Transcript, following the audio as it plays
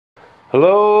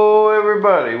Hello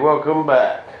everybody, welcome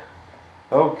back.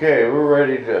 Okay, we're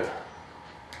ready to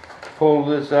pull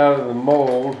this out of the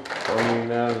mold,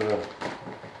 out of the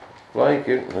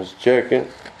blanket. Let's check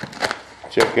it.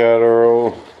 Check out our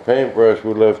old paintbrush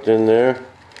we left in there.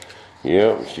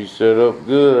 Yep, she set up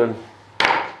good.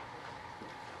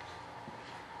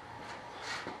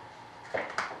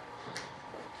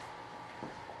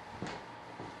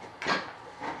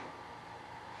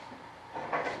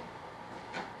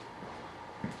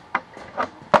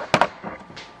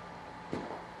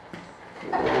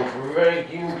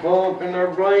 Vacuum pump in our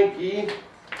blankie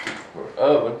or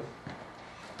oven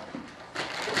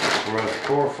for us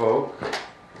poor folk.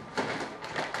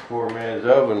 Poor man's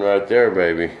oven right there,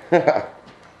 baby.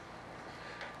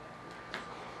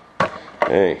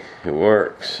 Hey, it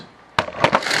works.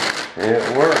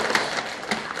 It works.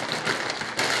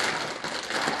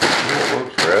 It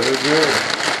looks rather good.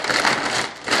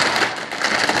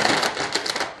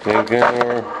 Take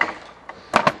our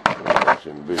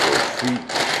some big old feet.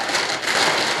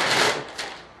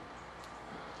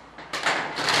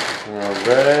 Our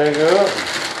bag up.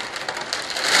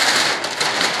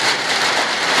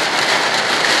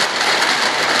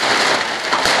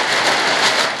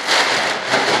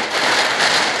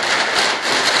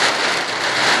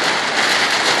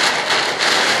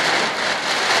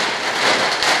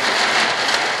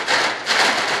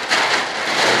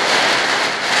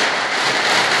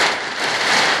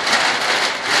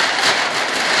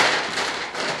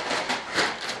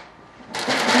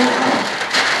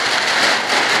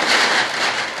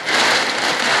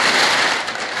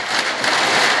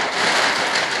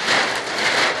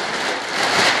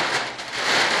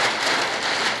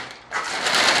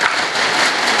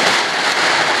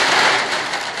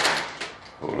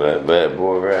 That bad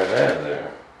boy right out of there.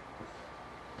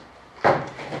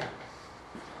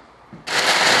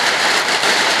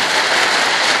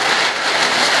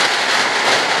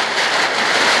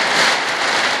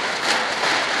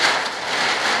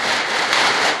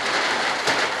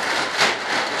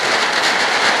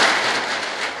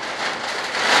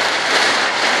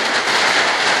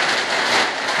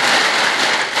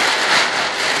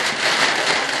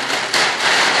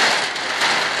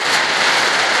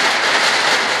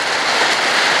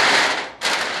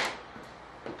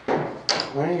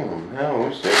 Damn, now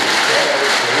we said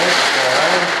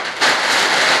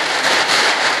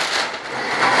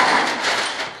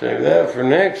save that for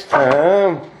next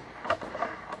time.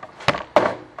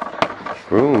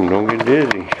 Boom, don't get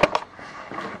dizzy.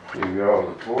 Give you all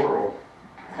the twirl.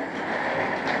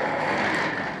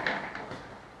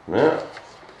 Now,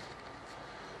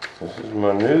 this is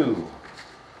my new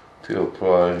peel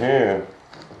ply here.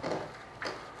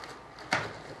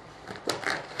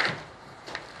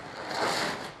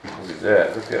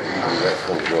 That. Look at how that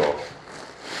comes off.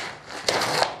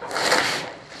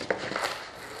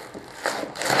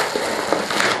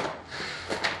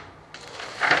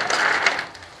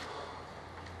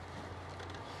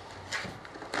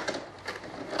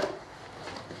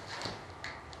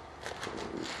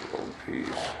 One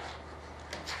piece.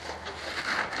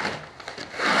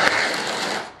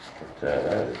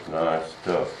 That is nice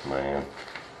stuff, man.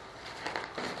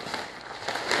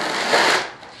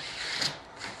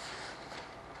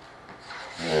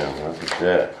 Yeah, look at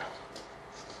that.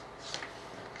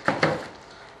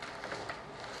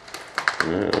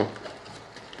 Yeah.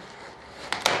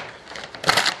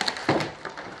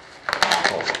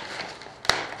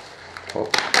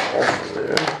 Off of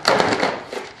there.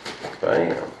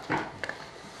 Bam. Look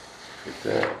at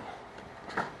that.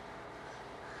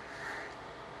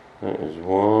 That is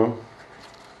one.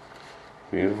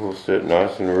 Beautiful, set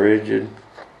nice and rigid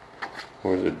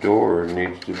where the door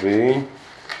needs to be.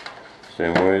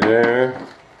 Same way there.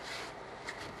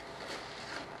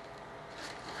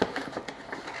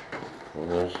 Well,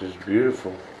 that's just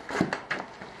beautiful.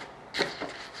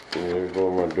 There's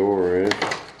where my door is.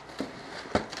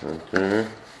 Right there.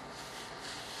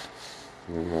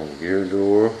 And my gear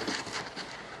door.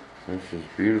 That's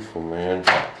just beautiful, man.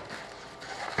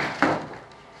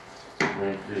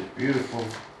 That's just beautiful.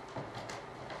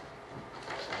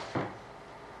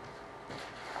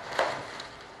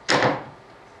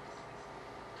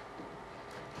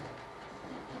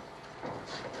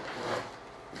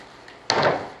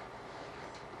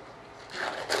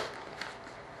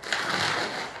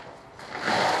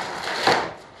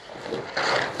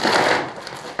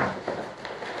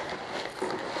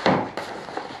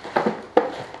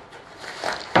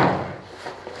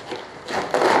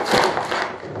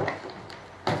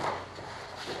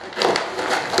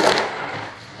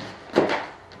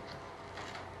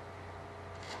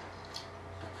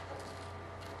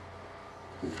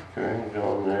 Strings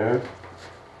on there.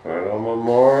 Right on my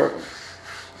mark.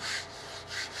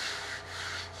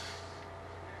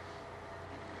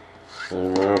 And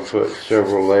I'm going to put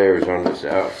several layers on this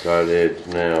outside edge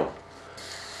now.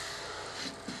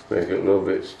 Make it a little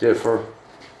bit stiffer.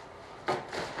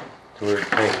 To where it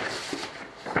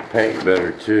paint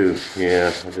better too.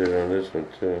 Yeah, I did on this one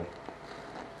too.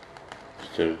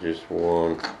 Instead of just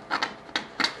one.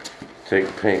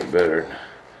 Take paint better.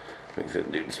 Makes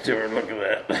that dude stiffer. Look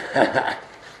at that.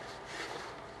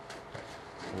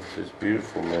 This is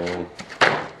beautiful, man.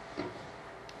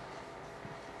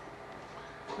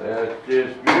 That's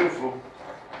just beautiful.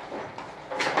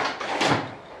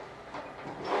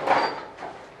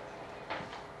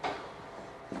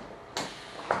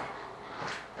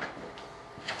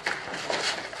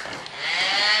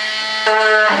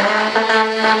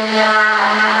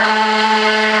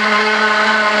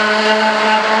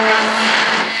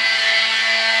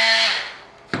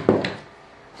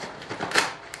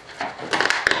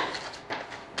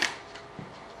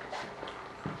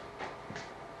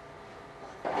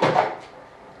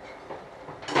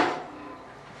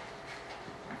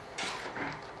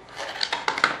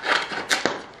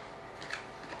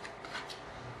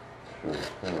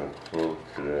 Kind of close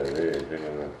to that edge. I'm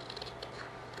gonna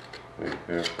be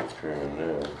careful trimming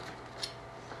now.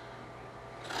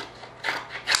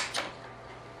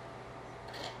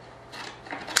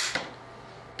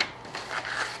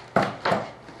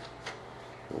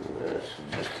 And this is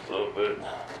just a little bit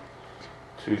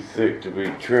too thick to be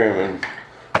trimming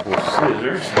with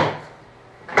scissors.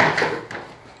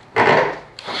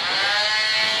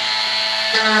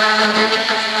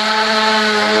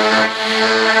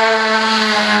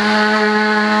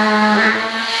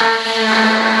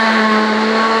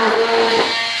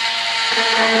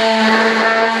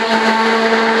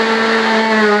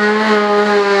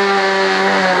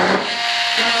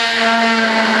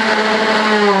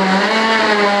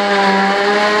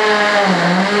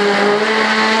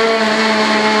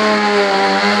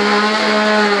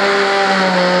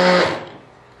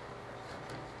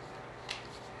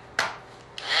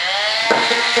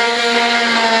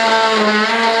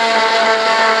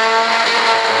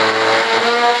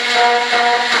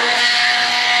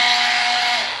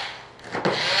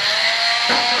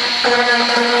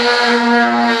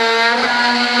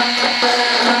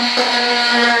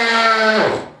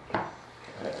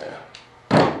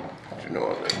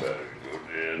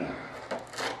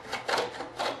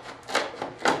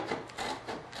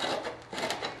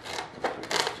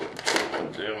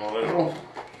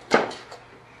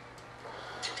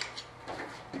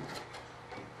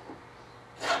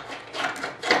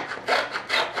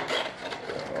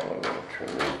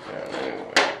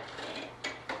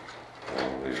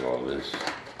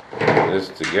 All this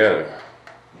together.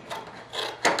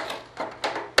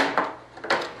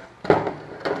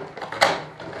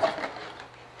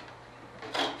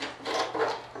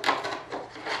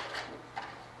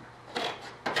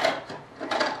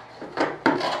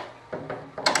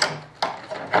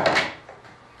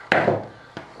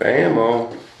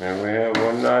 Bam-o, and we have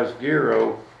one nice gear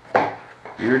door.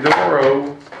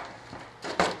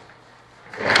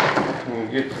 We'll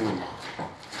get some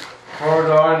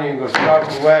Pardon, you can go stop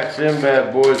and wax them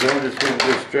bad boys. I'm just going to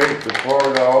go straight to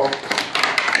Pardon.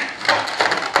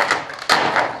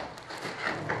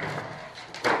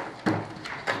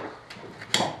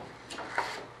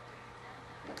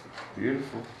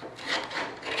 Beautiful.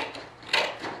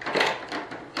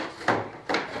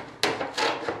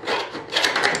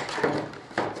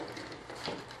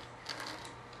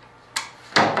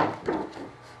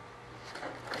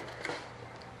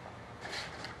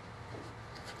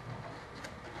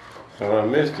 So I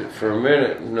missed it for a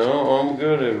minute. No, I'm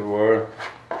good everywhere.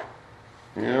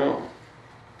 You know,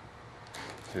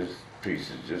 this piece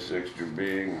is just extra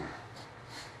big.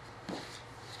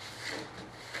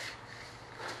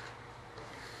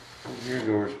 The gear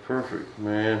door is perfect,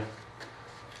 man.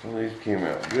 Well, these came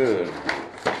out good.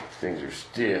 Things are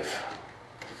stiff.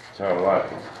 That's how I like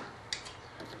them.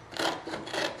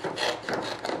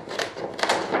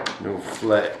 No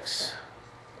flex.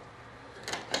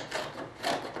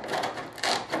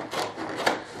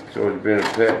 It's always been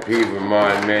a pet peeve of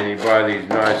mine, man. You buy these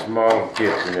nice model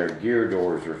kits and their gear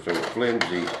doors are so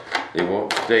flimsy, they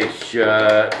won't stay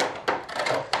shut.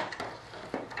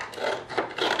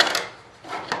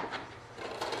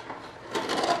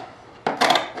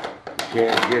 You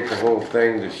can't get the whole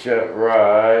thing to shut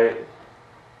right.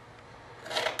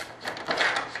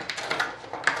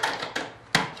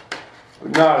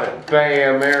 Not at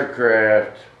BAM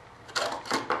Aircraft.